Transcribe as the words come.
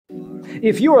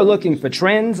If you are looking for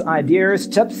trends, ideas,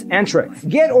 tips, and tricks,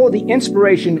 get all the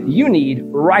inspiration you need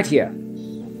right here.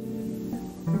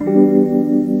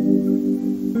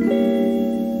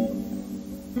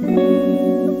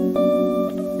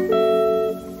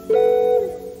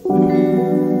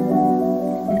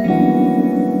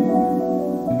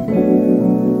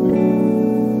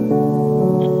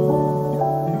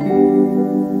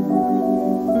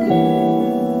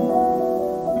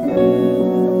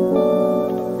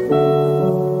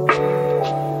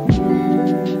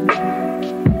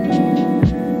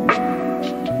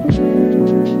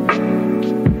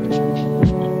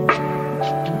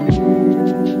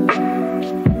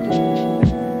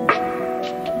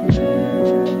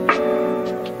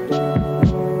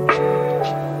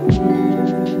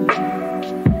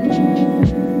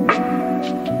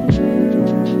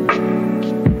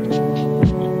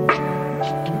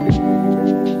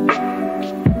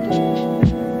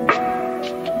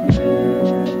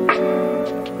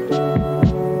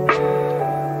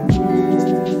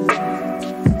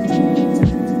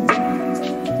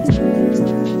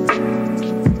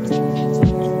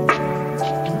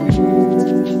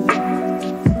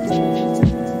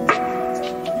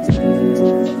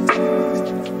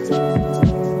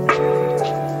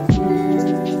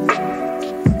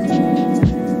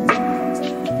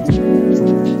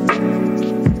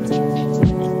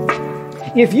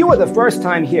 If you are the first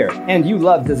time here and you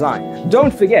love design,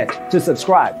 don't forget to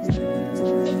subscribe.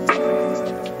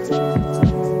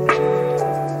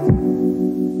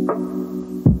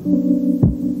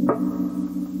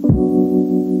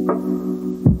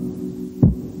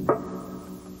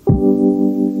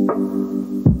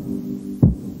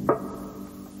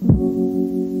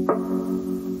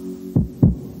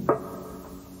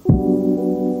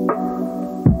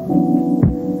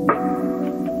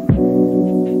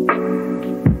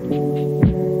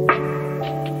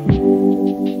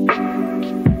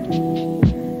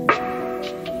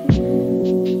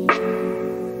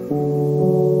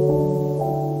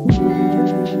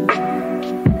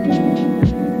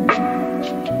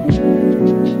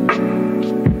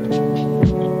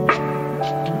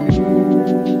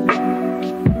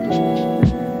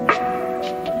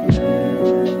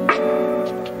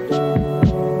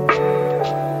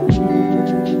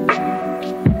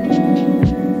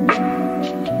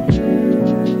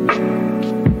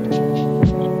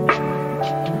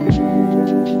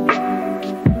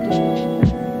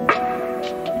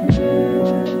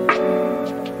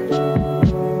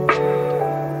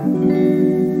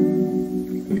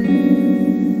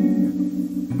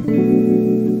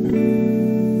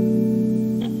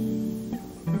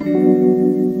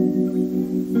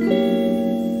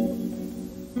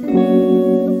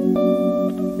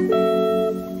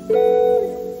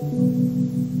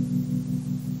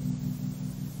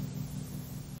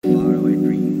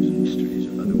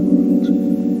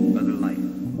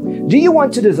 Do you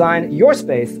want to design your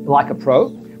space like a pro?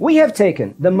 We have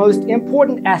taken the most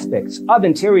important aspects of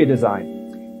interior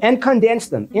design and condensed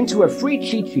them into a free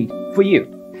cheat sheet for you.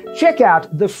 Check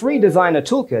out the free designer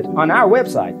toolkit on our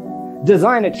website,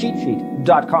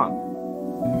 designercheatsheet.com.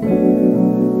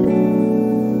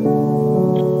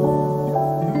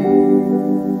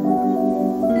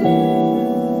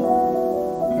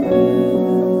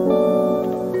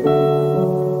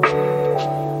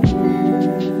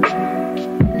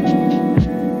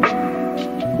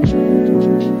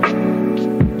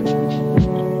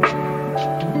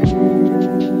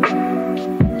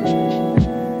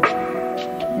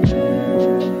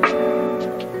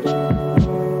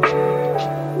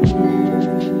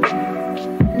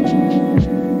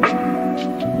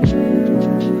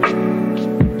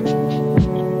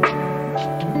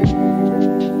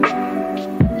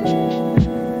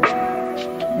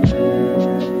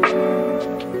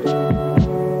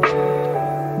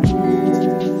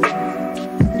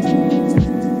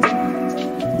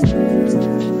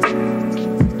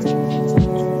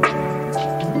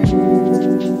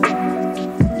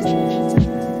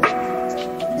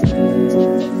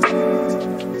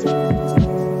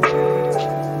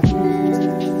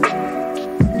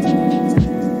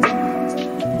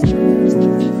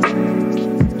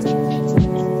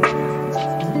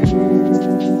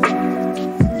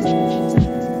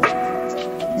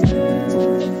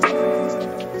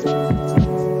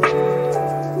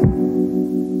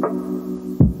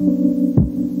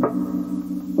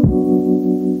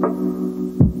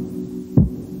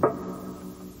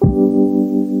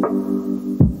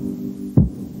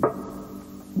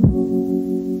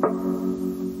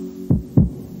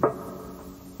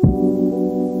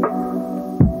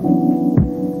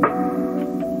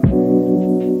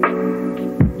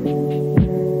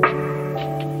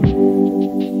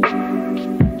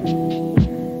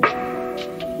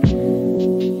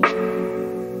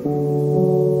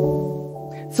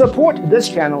 Support this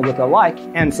channel with a like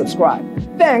and subscribe.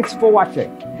 Thanks for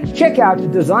watching. Check out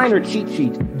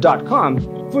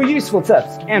designercheatsheet.com for useful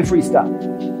tips and free stuff.